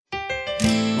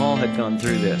Paul had gone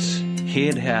through this. He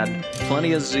had had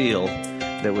plenty of zeal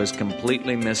that was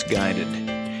completely misguided.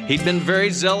 He'd been very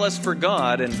zealous for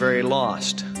God and very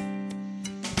lost.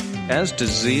 As to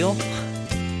zeal,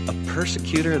 a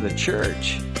persecutor of the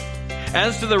church.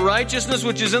 As to the righteousness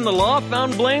which is in the law,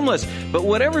 found blameless. But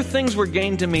whatever things were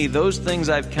gained to me, those things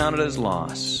I've counted as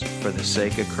loss for the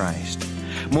sake of Christ.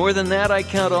 More than that, I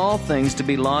count all things to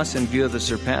be loss in view of the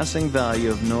surpassing value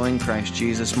of knowing Christ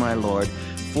Jesus my Lord,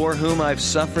 for whom I've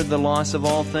suffered the loss of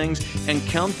all things, and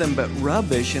count them but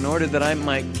rubbish, in order that I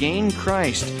might gain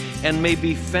Christ, and may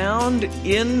be found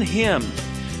in Him,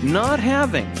 not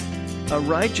having a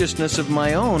righteousness of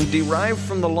my own derived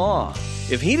from the law.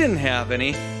 If He didn't have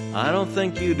any, I don't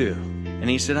think you do. And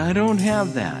he said, I don't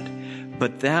have that,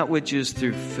 but that which is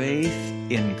through faith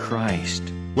in Christ.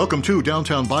 Welcome to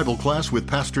Downtown Bible Class with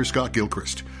Pastor Scott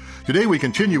Gilchrist. Today we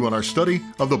continue on our study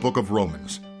of the book of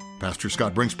Romans. Pastor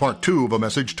Scott brings part 2 of a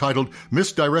message titled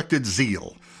Misdirected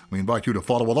Zeal. We invite you to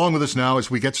follow along with us now as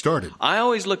we get started. I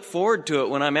always look forward to it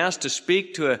when I'm asked to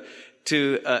speak to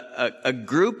a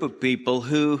group of people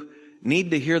who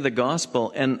need to hear the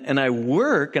gospel, and I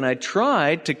work and I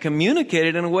try to communicate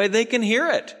it in a way they can hear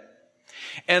it.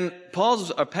 And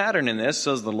Paul's a pattern in this,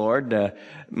 says the Lord.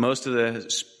 Most of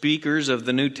the speakers of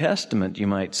the New Testament, you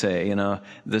might say,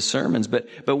 the sermons. But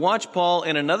watch Paul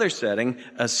in another setting,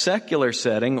 a secular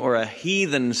setting or a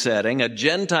heathen setting, a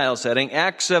Gentile setting.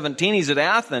 Acts 17, he's at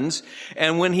Athens.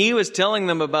 And when he was telling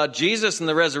them about Jesus and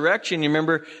the resurrection, you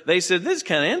remember, they said, this is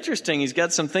kind of interesting. He's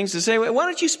got some things to say. Why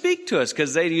don't you speak to us?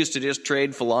 Because they used to just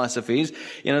trade philosophies.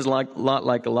 It's like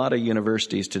a lot of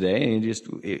universities today. Just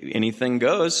anything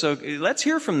goes. So let's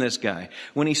hear from this guy.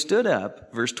 When he stood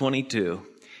up, verse 22,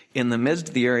 in the midst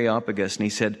of the Areopagus, and he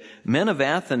said, Men of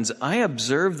Athens, I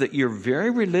observe that you're very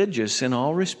religious in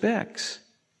all respects.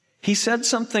 He said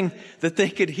something that they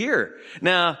could hear.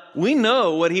 Now, we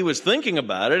know what he was thinking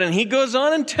about it, and he goes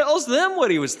on and tells them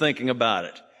what he was thinking about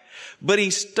it. But he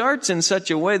starts in such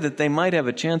a way that they might have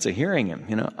a chance of hearing him.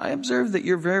 I observe that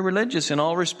you're very religious in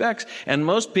all respects. And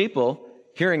most people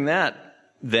hearing that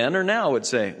then or now would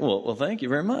say, well, thank you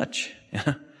very much.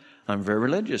 I'm very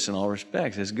religious in all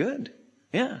respects. It's good.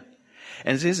 Yeah.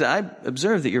 And it says, I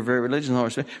observe that you're very religious in all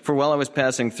respects. For while I was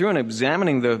passing through and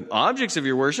examining the objects of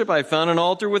your worship, I found an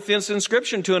altar with this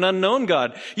inscription, to an unknown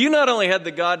God. You not only had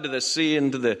the God to the sea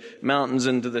and to the mountains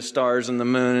and to the stars and the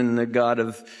moon and the God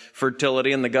of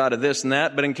fertility and the God of this and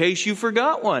that, but in case you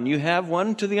forgot one, you have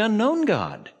one to the unknown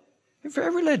God. You're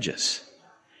very religious.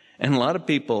 And a lot of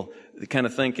people kind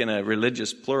of think in a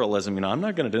religious pluralism, I'm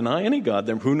not going to deny any God.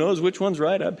 Then who knows which one's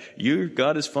right? Your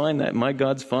God is fine, that my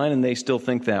God's fine, and they still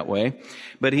think that way.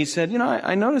 But he said,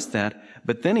 I noticed that.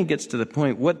 But then he gets to the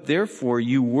point, what therefore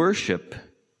you worship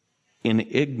in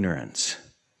ignorance,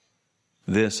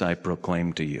 this I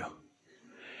proclaim to you.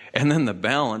 And then the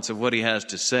balance of what he has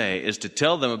to say is to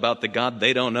tell them about the God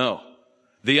they don't know.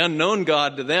 The unknown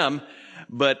God to them,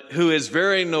 but who is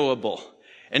very knowable.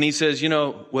 And he says,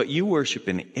 what you worship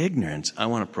in ignorance, I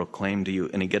want to proclaim to you.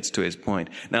 And he gets to his point.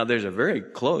 Now, there's a very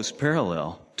close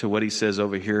parallel to what he says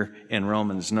over here in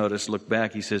Romans. Notice, look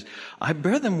back. He says, I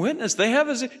bear them witness.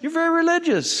 You're very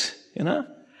religious,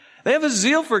 They have a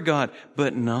zeal for God,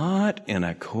 but not in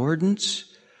accordance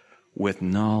with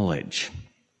knowledge.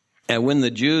 And when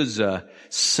the Jews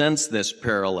sense this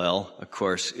parallel, of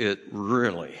course,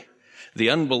 the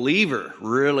unbeliever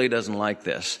really doesn't like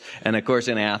this. And of course,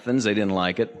 in Athens, they didn't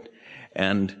like it.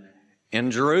 And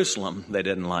in Jerusalem, they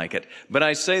didn't like it. But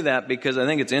I say that because I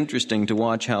think it's interesting to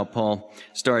watch how Paul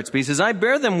starts. But he says, I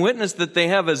bear them witness that they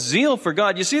have a zeal for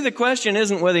God. You see, the question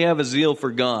isn't whether you have a zeal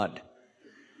for God.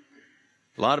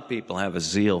 A lot of people have a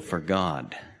zeal for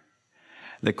God.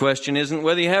 The question isn't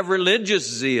whether you have religious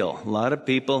zeal. A lot of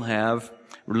people have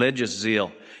religious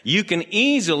zeal. You can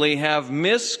easily have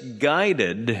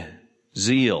misguided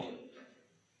zeal.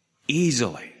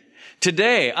 Easily.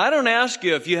 Today, I don't ask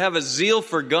you if you have a zeal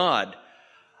for God.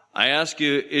 I ask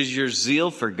you, is your zeal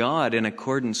for God in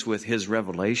accordance with His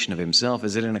revelation of Himself?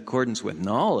 Is it in accordance with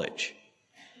knowledge?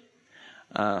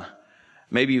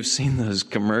 Maybe you've seen those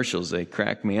commercials. They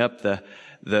crack me up.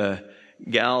 The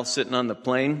gal sitting on the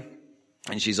plane,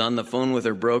 and she's on the phone with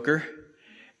her broker.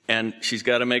 And she's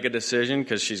got to make a decision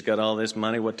because she's got all this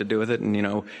money, what to do with it,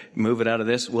 and, move it out of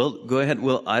this. Well, go ahead.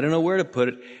 Well, I don't know where to put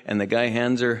it. And the guy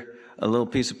hands her a little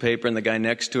piece of paper, and the guy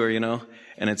next to her,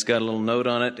 and it's got a little note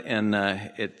on it, and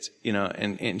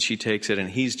and she takes it, and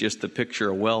he's just the picture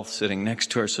of wealth sitting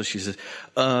next to her. So she says,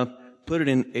 put it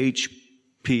in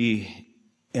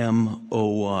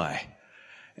HPMOY.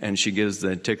 And she gives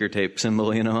the ticker tape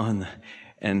symbol, and all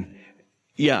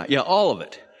of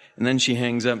it. And then she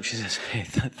hangs up. She says, hey,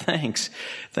 thanks.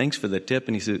 Thanks for the tip.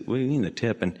 And he said, what do you mean the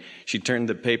tip? And she turned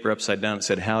the paper upside down and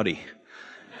said, howdy.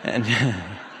 And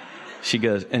she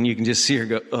goes, and you can just see her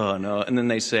go, oh no. And then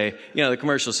they say, the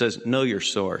commercial says, know your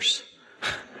source.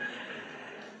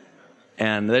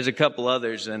 And there's a couple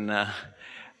others, and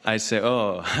I say,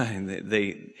 oh,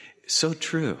 they so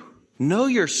true. Know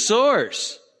your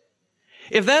source.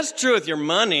 If that's true with your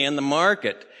money in the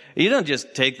market, you don't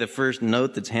just take the first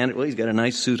note that's handed. Well, he's got a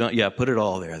nice suit on. Yeah, put it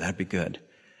all there. That'd be good.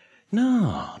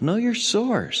 No, know your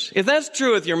source. If that's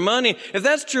true with your money, if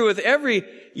that's true with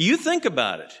you think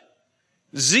about it.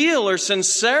 Zeal or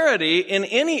sincerity in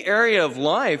any area of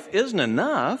life isn't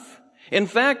enough. In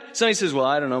fact, somebody says, well,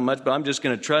 I don't know much, but I'm just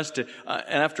going to trust it.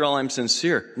 And after all, I'm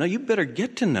sincere. No, you better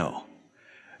get to know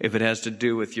if it has to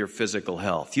do with your physical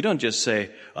health. You don't just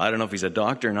say, I don't know if he's a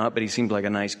doctor or not, but he seems like a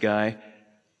nice guy.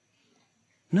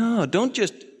 No, don't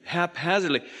just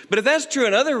haphazardly. But if that's true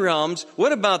in other realms,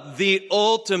 what about the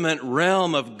ultimate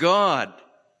realm of God?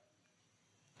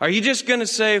 Are you just going to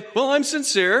say, well, I'm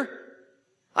sincere.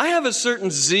 I have a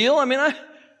certain zeal.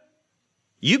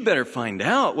 You better find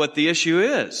out what the issue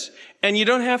is. And you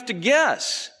don't have to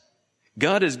guess.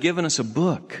 God has given us a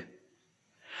book.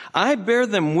 I bear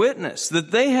them witness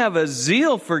that they have a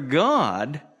zeal for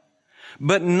God,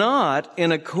 but not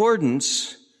in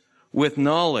accordance with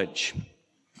knowledge.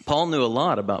 Paul knew a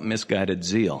lot about misguided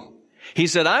zeal. He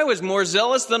said, I was more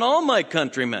zealous than all my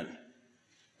countrymen,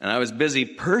 and I was busy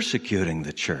persecuting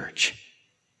the church.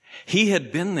 He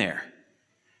had been there.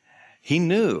 He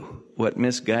knew what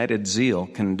misguided zeal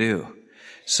can do.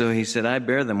 So he said, I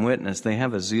bear them witness. They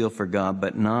have a zeal for God,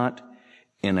 but not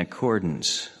in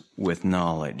accordance with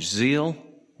knowledge. Zeal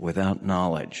without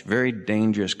knowledge. Very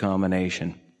dangerous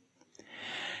combination.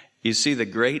 You see, the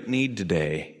great need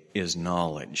today is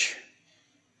knowledge.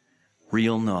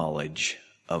 Real knowledge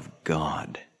of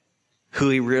God. Who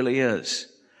He really is.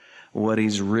 What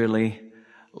He's really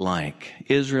like.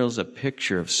 Israel's a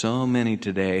picture of so many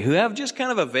today who have just kind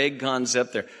of a vague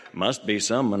concept. There must be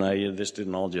someone. This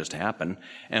didn't all just happen.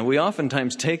 And we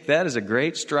oftentimes take that as a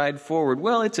great stride forward.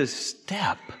 Well, it's a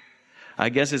step. I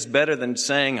guess it's better than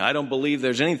saying, I don't believe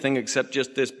there's anything except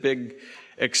just this big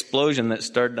explosion that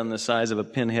started on the size of a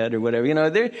pinhead or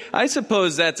whatever. I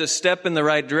suppose that's a step in the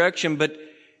right direction, but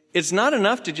it's not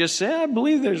enough to just say, I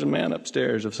believe there's a man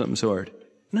upstairs of some sort.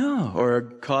 No, or a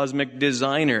cosmic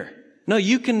designer. No,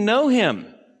 you can know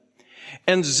Him.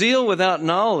 And zeal without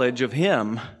knowledge of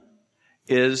Him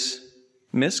is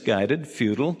misguided,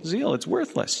 futile zeal. It's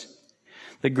worthless.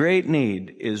 The great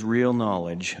need is real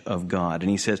knowledge of God. And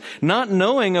he says, not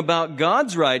knowing about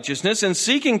God's righteousness and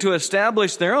seeking to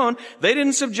establish their own, they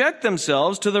didn't subject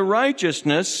themselves to the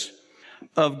righteousness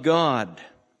of God.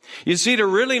 You see, to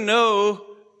really know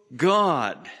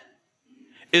God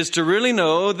is to really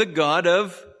know the God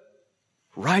of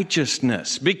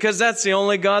righteousness, because that's the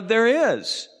only God there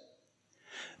is.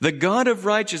 The God of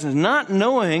righteousness, not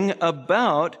knowing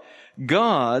about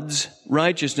God's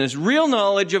righteousness. Real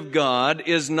knowledge of God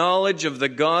is knowledge of the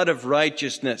God of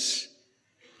righteousness.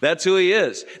 That's who He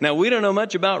is. Now, we don't know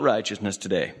much about righteousness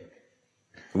today.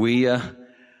 We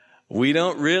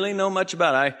don't really know much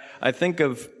about it. I think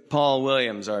of Paul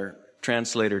Williams, our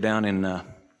translator down in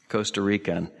Costa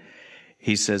Rica, and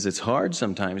he says it's hard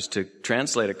sometimes to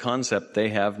translate a concept they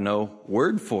have no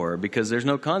word for, because there's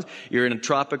no concept. You're in a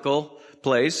tropical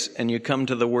place and you come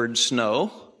to the word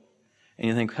snow and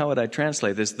you think, how would I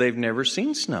translate this? They've never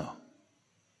seen snow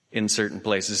in certain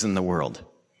places in the world.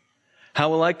 How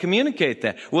will I communicate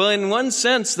that? Well, in one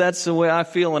sense, that's the way I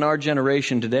feel in our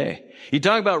generation today. You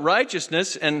talk about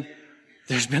righteousness and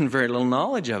there's been very little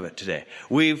knowledge of it today.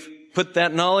 We've put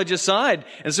that knowledge aside.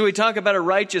 And so we talk about a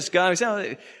righteous God. We say,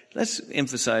 oh, let's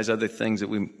emphasize other things that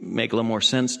we make a little more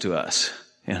sense to us,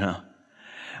 But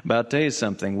I'll tell you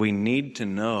something. We need to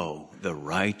know the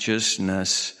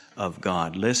righteousness of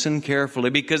God. Listen carefully,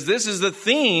 because this is the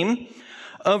theme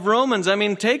of Romans.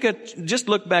 Just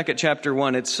look back at chapter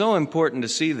 1. It's so important to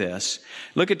see this.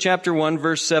 Look at chapter 1,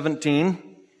 verse 17.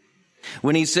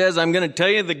 When he says, I'm going to tell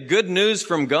you the good news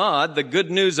from God, the good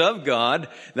news of God,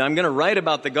 that I'm going to write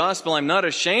about the gospel. I'm not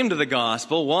ashamed of the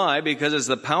gospel. Why? Because it's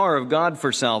the power of God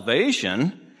for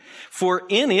salvation. For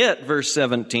in it, verse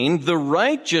 17, the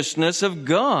righteousness of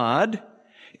God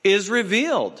is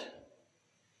revealed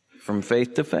from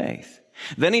faith to faith.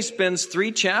 Then he spends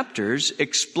 3 chapters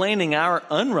explaining our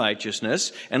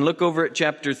unrighteousness. And look over at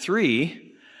chapter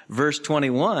 3, verse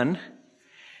 21.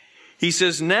 He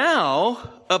says,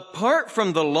 now, apart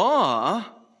from the law,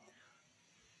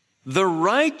 the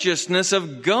righteousness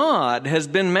of God has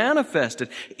been manifested.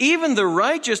 Even the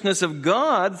righteousness of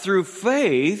God through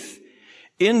faith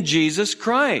in Jesus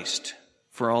Christ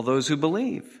for all those who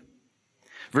believe.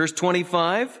 Verse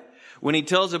 25, when he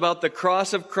tells about the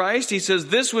cross of Christ, he says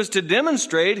this was to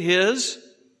demonstrate his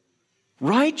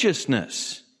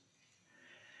righteousness.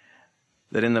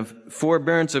 That in the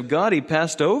forbearance of God, he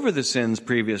passed over the sins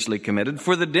previously committed.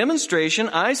 For the demonstration,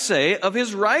 I say, of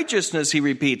his righteousness, he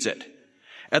repeats it,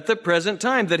 at the present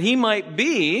time, that he might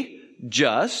be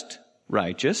just,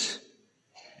 righteous,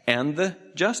 and the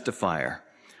justifier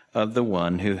of the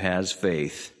one who has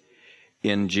faith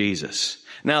in Jesus.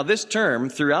 Now, this term,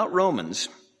 throughout Romans,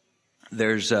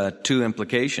 there's two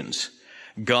implications.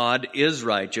 God is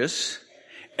righteous,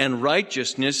 and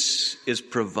righteousness is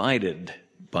provided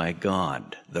by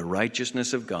God. The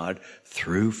righteousness of God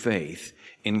through faith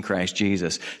in Christ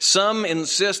Jesus. Some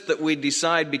insist that we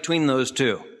decide between those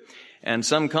two. And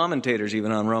some commentators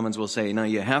even on Romans will say, no,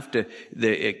 you have to,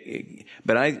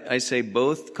 but I say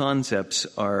both concepts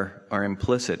are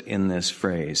implicit in this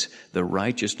phrase, the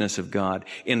righteousness of God.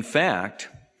 In fact,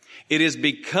 it is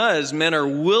because men are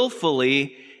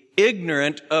willfully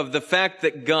ignorant of the fact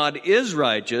that God is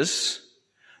righteous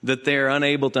that they are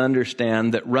unable to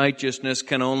understand that righteousness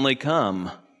can only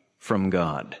come from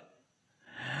God.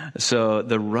 So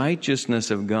the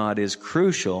righteousness of God is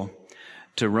crucial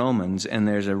to Romans, and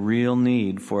there's a real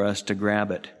need for us to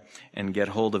grab it and get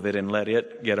hold of it and let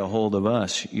it get a hold of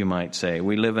us, you might say.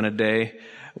 We live in a day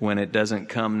when it doesn't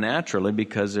come naturally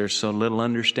because there's so little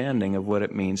understanding of what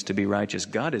it means to be righteous.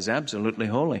 God is absolutely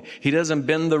holy. He doesn't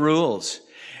bend the rules,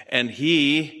 and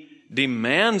He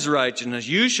demands righteousness.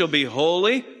 You shall be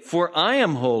holy, for I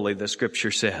am holy, the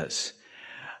Scripture says.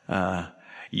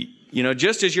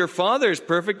 Just as your Father is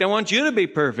perfect, I want you to be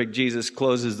perfect, Jesus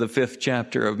closes the 5th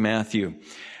chapter of Matthew.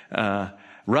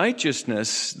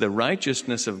 Righteousness, the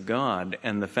righteousness of God,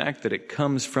 and the fact that it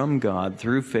comes from God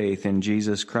through faith in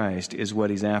Jesus Christ is what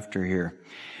He's after here.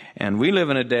 And we live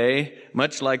in a day,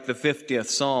 much like the 50th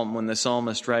Psalm, when the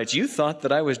psalmist writes, you thought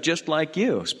that I was just like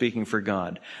you, speaking for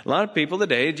God. A lot of people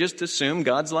today just assume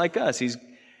God's like us.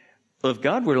 Well, if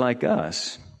God were like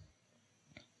us,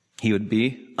 He would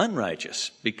be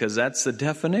unrighteous, because that's the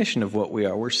definition of what we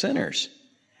are. We're sinners.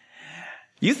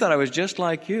 You thought I was just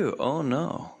like you. Oh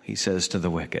no, He says to the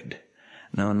wicked.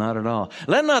 No, not at all.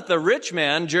 Let not the rich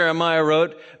man, Jeremiah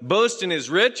wrote, boast in his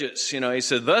riches. He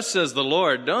said, thus says the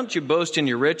Lord, don't you boast in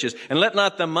your riches. And let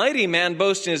not the mighty man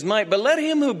boast in his might, but let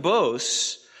him who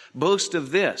boasts, boast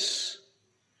of this,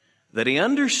 that he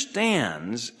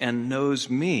understands and knows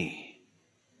me,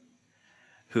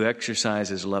 who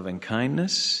exercises loving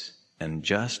kindness and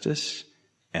justice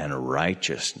and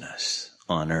righteousness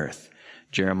on earth.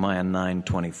 Jeremiah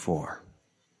 9:24.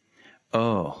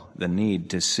 Oh, the need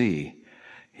to see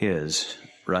His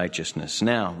righteousness.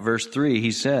 Now, verse 3,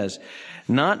 he says,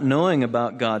 not knowing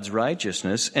about God's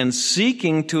righteousness and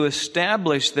seeking to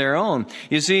establish their own.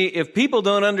 You see, if people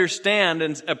don't understand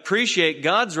and appreciate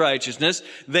God's righteousness,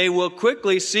 they will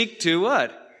quickly seek to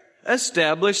what?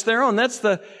 Establish their own. That's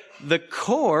the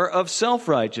core of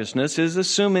self-righteousness, is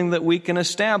assuming that we can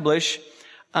establish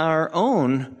our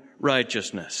own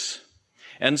righteousness.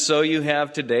 And so you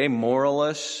have today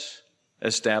moralists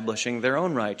establishing their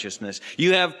own righteousness.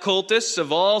 You have cultists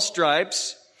of all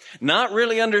stripes, not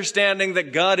really understanding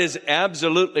that God is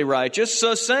absolutely righteous,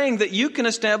 so saying that you can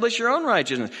establish your own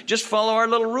righteousness. Just follow our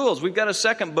little rules. We've got a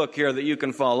second book here that you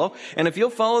can follow, and if you'll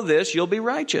follow this, you'll be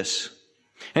righteous.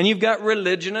 And you've got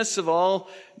religionists of all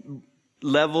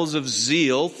levels of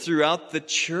zeal throughout the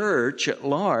church at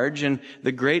large and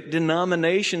the great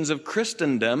denominations of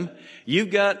Christendom.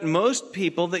 You've got most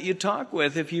people that you talk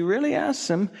with, if you really ask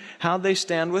them how they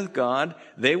stand with God,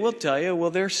 they will tell you,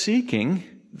 well, they're seeking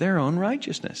their own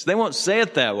righteousness. They won't say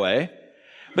it that way,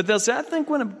 but they'll say, I think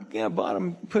when a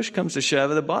bottom push comes to shove,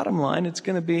 the bottom line, it's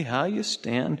going to be how you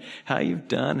stand, how you've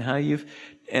done,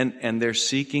 and they're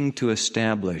seeking to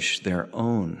establish their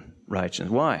own righteousness.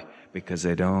 Why? Because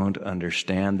they don't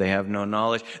understand. They have no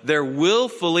knowledge. They're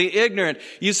willfully ignorant.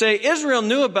 You say, Israel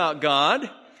knew about God.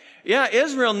 Yeah,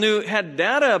 Israel had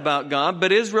data about God,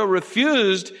 but Israel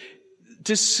refused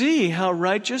to see how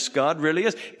righteous God really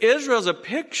is. Israel's a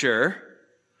picture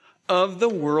of the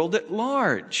world at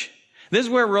large. This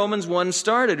is where Romans 1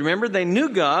 started. Remember, they knew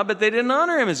God, but they didn't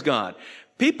honor Him as God.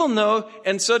 People know,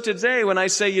 and so today when I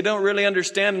say you don't really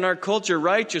understand in our culture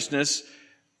righteousness,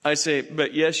 I say,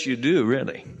 but yes, you do,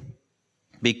 really.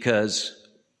 Because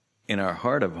in our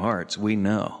heart of hearts, we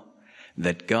know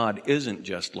that God isn't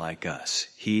just like us.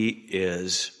 He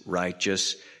is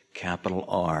righteous, capital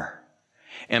R.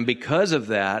 And because of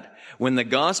that, when the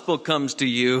gospel comes to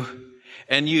you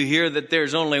and you hear that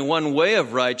there's only one way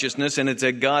of righteousness and it's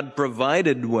a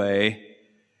God-provided way,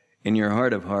 in your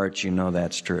heart of hearts, you know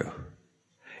that's true.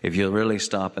 if you'll really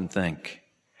stop and think,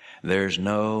 there's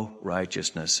no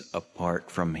righteousness apart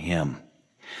from Him.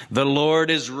 The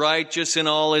Lord is righteous in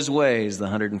all His ways, the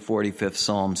 145th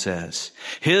Psalm says.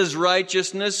 His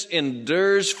righteousness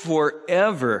endures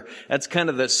forever. That's kind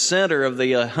of the center of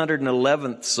the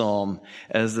 111th Psalm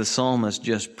as the psalmist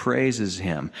just praises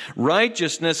Him.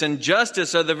 Righteousness and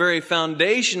justice are the very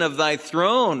foundation of Thy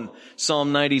throne,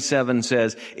 Psalm 97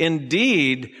 says.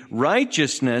 Indeed,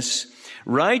 righteousness,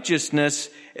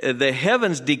 the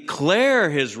heavens declare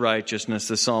His righteousness,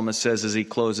 the psalmist says as he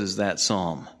closes that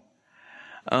psalm.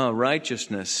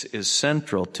 Righteousness is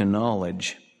central to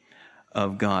knowledge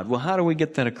of God. Well, how do we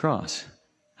get that across?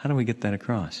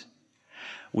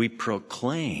 We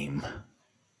proclaim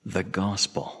the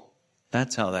gospel.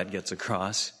 That's how that gets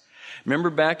across.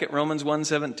 Remember back at Romans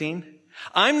 1:17?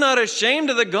 I'm not ashamed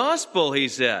of the gospel, he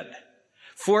said,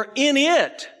 for in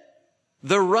it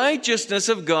the righteousness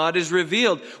of God is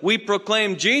revealed. We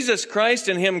proclaim Jesus Christ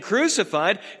and Him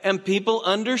crucified, and people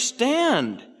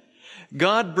understand.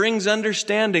 God brings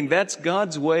understanding. That's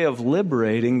God's way of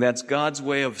liberating. That's God's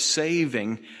way of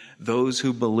saving those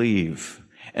who believe.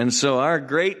 And so our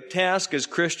great task as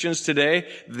Christians today,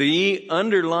 the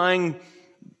underlying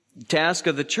task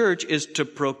of the church is to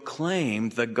proclaim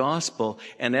the gospel.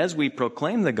 And as we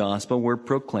proclaim the gospel, we're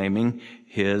proclaiming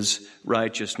His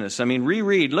righteousness. I mean,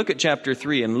 look at chapter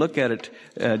 3 and look at it,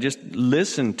 just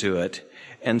listen to it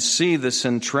and see the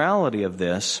centrality of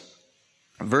this.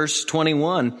 Verse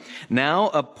 21, now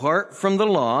apart from the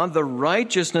law, the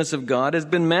righteousness of God has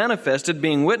been manifested,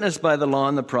 being witnessed by the law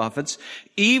and the prophets,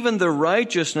 even the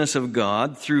righteousness of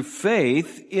God through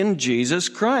faith in Jesus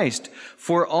Christ,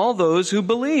 for all those who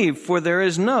believe, for there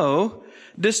is no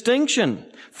distinction.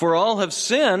 For all have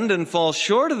sinned and fall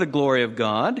short of the glory of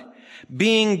God,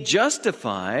 being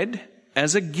justified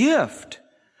as a gift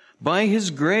by His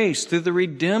grace through the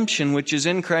redemption which is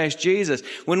in Christ Jesus.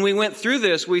 When we went through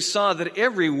this, we saw that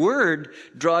every word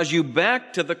draws you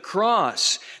back to the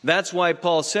cross. That's why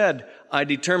Paul said, I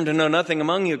determined to know nothing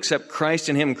among you except Christ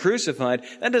and Him crucified.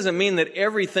 That doesn't mean that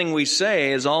everything we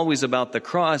say is always about the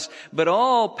cross, but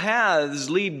all paths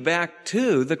lead back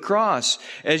to the cross.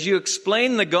 As you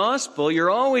explain the gospel, you're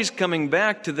always coming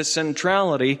back to the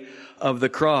centrality of the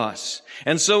cross.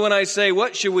 And so when I say,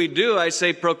 what should we do? I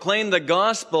say, proclaim the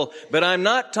gospel, but I'm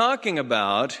not talking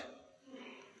about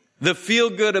the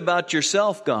feel good about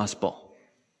yourself gospel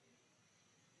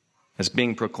that's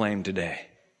being proclaimed today.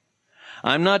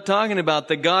 I'm not talking about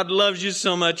the God loves you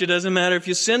so much it doesn't matter if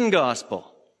you sin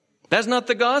gospel. That's not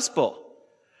the gospel.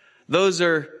 Those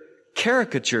are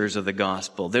caricatures of the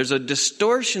gospel. There's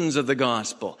distortions of the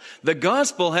gospel. The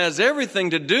gospel has everything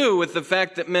to do with the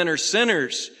fact that men are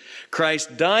sinners.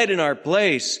 Christ died in our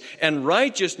place, and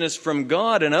righteousness from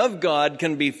God and of God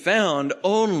can be found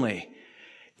only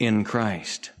in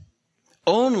Christ.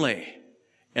 Only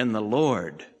in the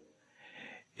Lord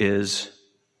is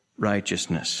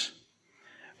righteousness.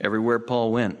 Everywhere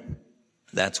Paul went,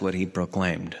 that's what he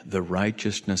proclaimed, the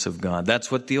righteousness of God. That's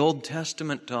what the Old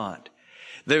Testament taught.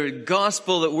 The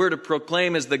gospel that we're to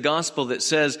proclaim is the gospel that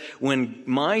says, when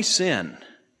my sin,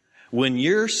 when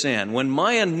your sin, when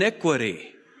my iniquity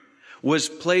was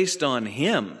placed on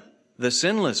Him, the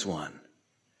sinless one,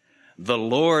 the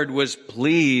Lord was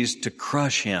pleased to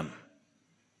crush him.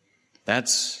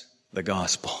 That's the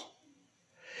gospel.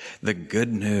 The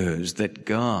good news that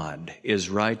God is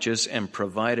righteous and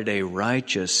provided a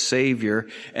righteous Savior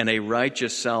and a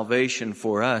righteous salvation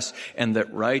for us, and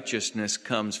that righteousness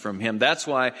comes from Him. That's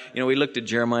why, we looked at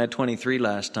Jeremiah 23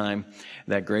 last time,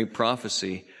 that great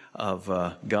prophecy of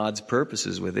God's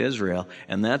purposes with Israel.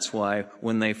 And that's why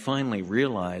when they finally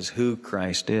realize who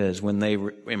Christ is, when they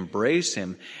embrace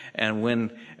Him, and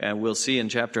when we'll see in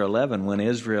chapter 11, when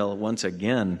Israel once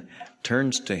again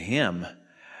turns to Him,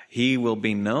 He will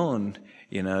be known.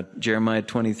 Jeremiah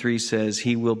 23 says,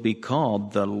 He will be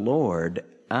called the Lord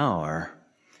our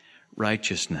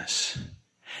righteousness.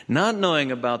 Not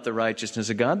knowing about the righteousness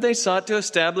of God, they sought to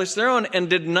establish their own and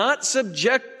did not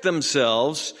subject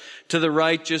themselves to the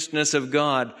righteousness of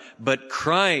God. But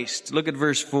Christ, look at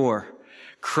verse 4,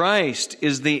 Christ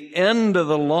is the end of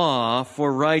the law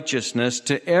for righteousness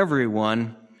to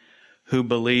everyone who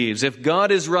believes. If God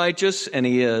is righteous, and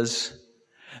He is,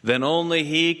 then only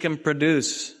He can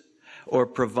produce or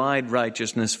provide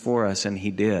righteousness for us, and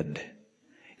He did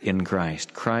in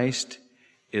Christ. Christ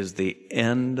is the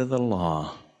end of the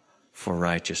law for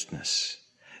righteousness.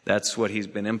 That's what He's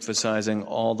been emphasizing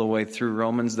all the way through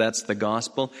Romans. That's the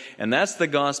gospel. And that's the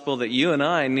gospel that you and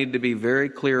I need to be very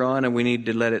clear on, and we need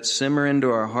to let it simmer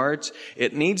into our hearts.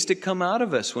 It needs to come out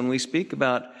of us when we speak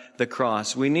about the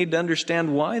cross. We need to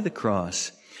understand why the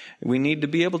cross. We need to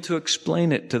be able to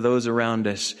explain it to those around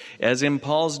us. As in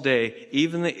Paul's day,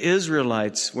 even the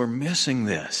Israelites were missing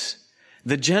this.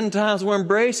 The Gentiles were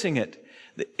embracing it.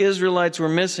 The Israelites were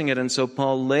missing it. And so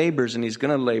Paul labors, and he's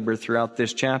going to labor throughout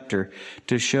this chapter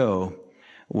to show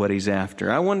what he's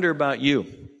after. I wonder about you,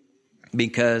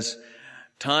 because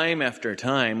time after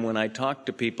time, when I talk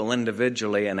to people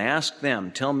individually and ask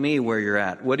them, tell me where you're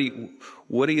at. What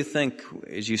do you think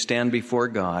as you stand before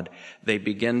God? They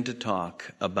begin to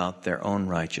talk about their own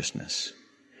righteousness.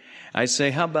 I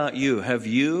say, how about you? Have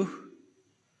you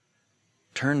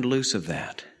turned loose of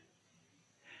that?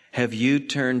 Have you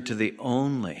turned to the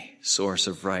only source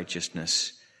of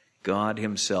righteousness, God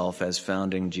Himself as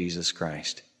found in Jesus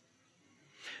Christ?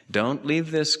 Don't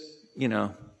leave this,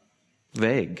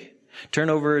 vague. Turn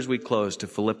over as we close to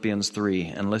Philippians 3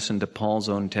 and listen to Paul's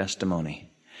own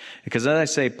testimony. Because as I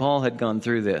say, Paul had gone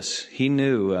through this. He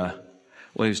knew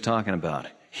what he was talking about.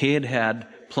 He had had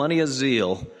plenty of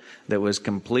zeal that was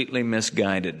completely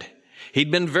misguided.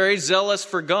 He'd been very zealous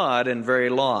for God and very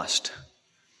lost.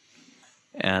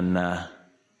 And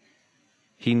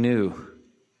he knew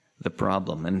the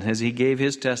problem. And as he gave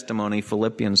his testimony,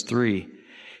 Philippians 3,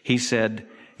 he said,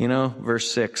 verse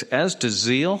 6, as to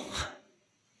zeal,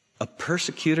 a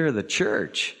persecutor of the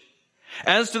church.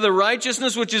 As to the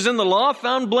righteousness which is in the law,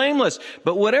 found blameless.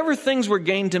 But whatever things were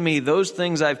gained to me, those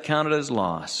things I've counted as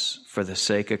loss for the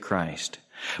sake of Christ.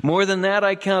 More than that,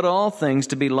 I count all things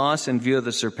to be lost in view of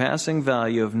the surpassing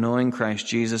value of knowing Christ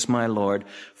Jesus my Lord,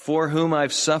 for whom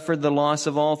I've suffered the loss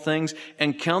of all things,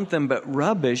 and count them but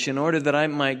rubbish, in order that I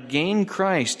might gain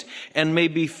Christ, and may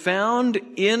be found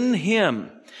in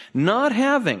Him, not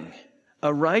having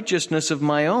a righteousness of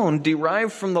my own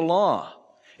derived from the law.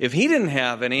 If He didn't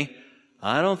have any,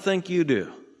 I don't think you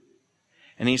do.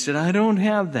 And he said, I don't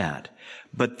have that,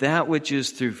 but that which is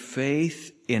through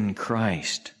faith in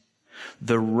Christ,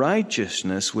 the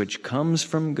righteousness which comes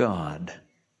from God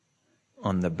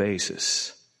on the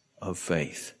basis of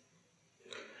faith.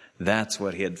 That's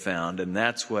what he had found, and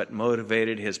that's what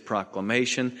motivated his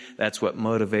proclamation. That's what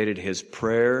motivated his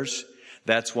prayers.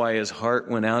 That's why his heart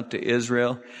went out to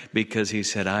Israel, because he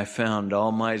said, I found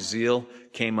all my zeal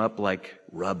came up like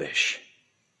rubbish.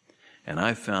 And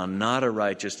I found not a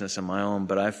righteousness of my own,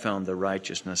 but I found the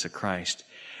righteousness of Christ,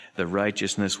 the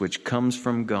righteousness which comes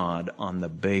from God on the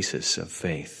basis of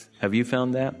faith. Have you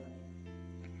found that?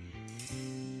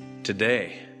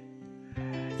 Today,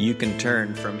 you can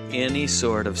turn from any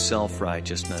sort of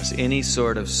self-righteousness, any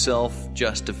sort of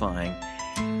self-justifying,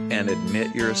 and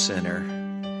admit you're a sinner,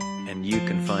 and you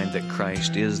can find that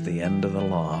Christ is the end of the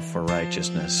law for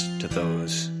righteousness to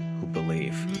those who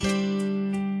believe.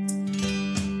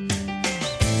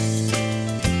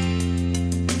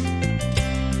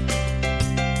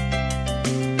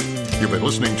 You've been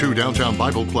listening to Downtown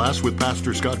Bible Class with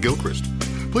Pastor Scott Gilchrist.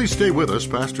 Please stay with us.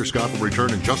 Pastor Scott will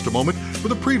return in just a moment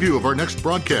with a preview of our next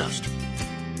broadcast.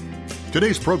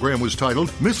 Today's program was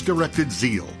titled Misdirected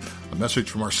Zeal, a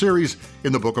message from our series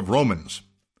in the book of Romans.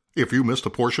 If you missed a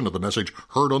portion of the message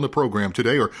heard on the program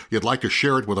today, or you'd like to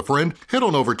share it with a friend, head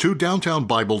on over to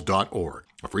downtownbible.org.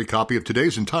 A free copy of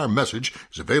today's entire message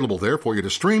is available there for you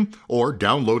to stream or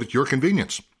download at your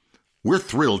convenience. We're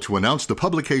thrilled to announce the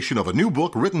publication of a new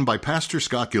book written by Pastor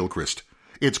Scott Gilchrist.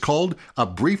 It's called A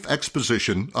Brief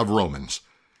Exposition of Romans.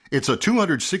 It's a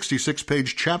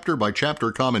 266-page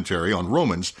chapter-by-chapter commentary on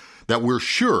Romans that we're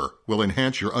sure will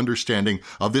enhance your understanding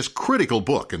of this critical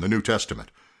book in the New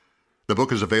Testament. The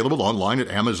book is available online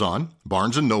at Amazon,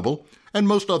 Barnes & Noble, and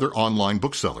most other online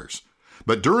booksellers.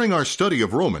 But during our study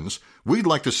of Romans, we'd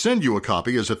like to send you a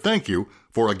copy as a thank you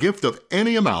for a gift of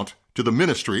any amount to the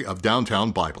ministry of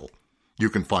Downtown Bible. You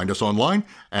can find us online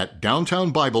at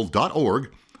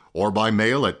downtownbible.org or by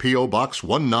mail at P.O. Box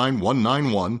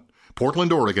 19191,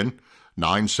 Portland, Oregon,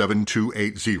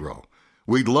 97280.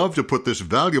 We'd love to put this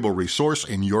valuable resource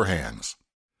in your hands.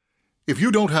 If you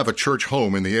don't have a church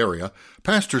home in the area,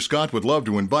 Pastor Scott would love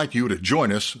to invite you to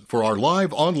join us for our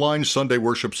live online Sunday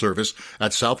worship service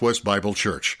at Southwest Bible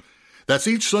Church. That's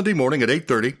each Sunday morning at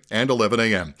 8:30 and 11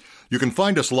 a.m. You can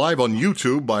find us live on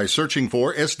YouTube by searching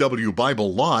for SW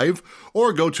Bible Live,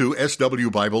 or go to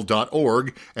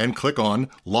swbible.org and click on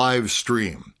Live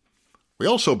Stream. We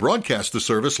also broadcast the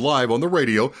service live on the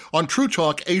radio on True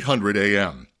Talk 800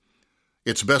 AM.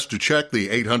 It's best to check the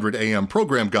 800 AM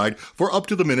program guide for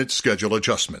up-to-the-minute schedule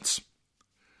adjustments.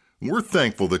 We're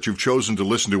thankful that you've chosen to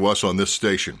listen to us on this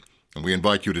station, and we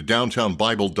invite you to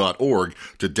downtownbible.org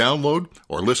to download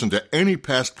or listen to any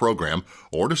past program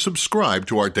or to subscribe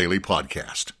to our daily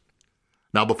podcast.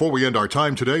 Now, before we end our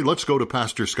time today, let's go to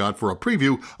Pastor Scott for a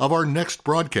preview of our next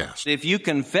broadcast. If you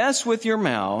confess with your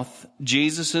mouth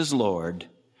Jesus is Lord,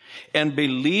 and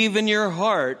believe in your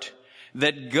heart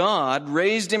that God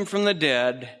raised him from the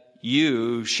dead,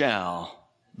 you shall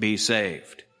be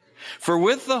saved. For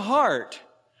with the heart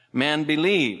man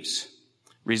believes,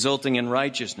 resulting in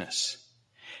righteousness,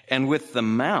 and with the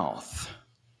mouth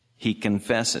he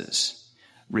confesses,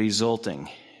 resulting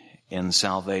in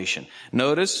salvation.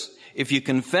 Notice, if you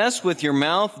confess with your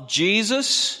mouth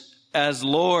Jesus as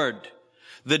Lord,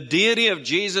 the deity of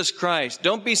Jesus Christ,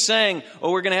 don't be saying,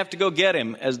 oh, we're going to have to go get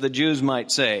him, as the Jews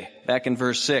might say back in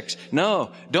verse 6.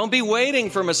 No, don't be waiting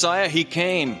for Messiah. He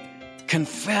came.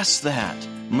 Confess that.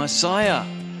 Messiah,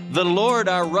 the Lord,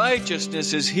 our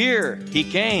righteousness, is here. He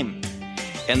came.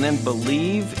 And then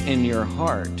believe in your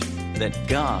heart that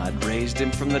God raised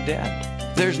him from the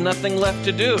dead. There's nothing left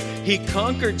to do. He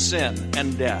conquered sin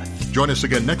and death. Join us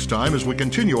again next time as we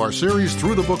continue our series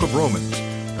through the book of Romans.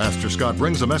 Pastor Scott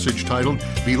brings a message titled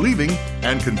Believing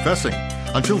and Confessing.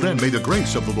 Until then, may the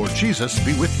grace of the Lord Jesus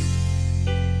be with you.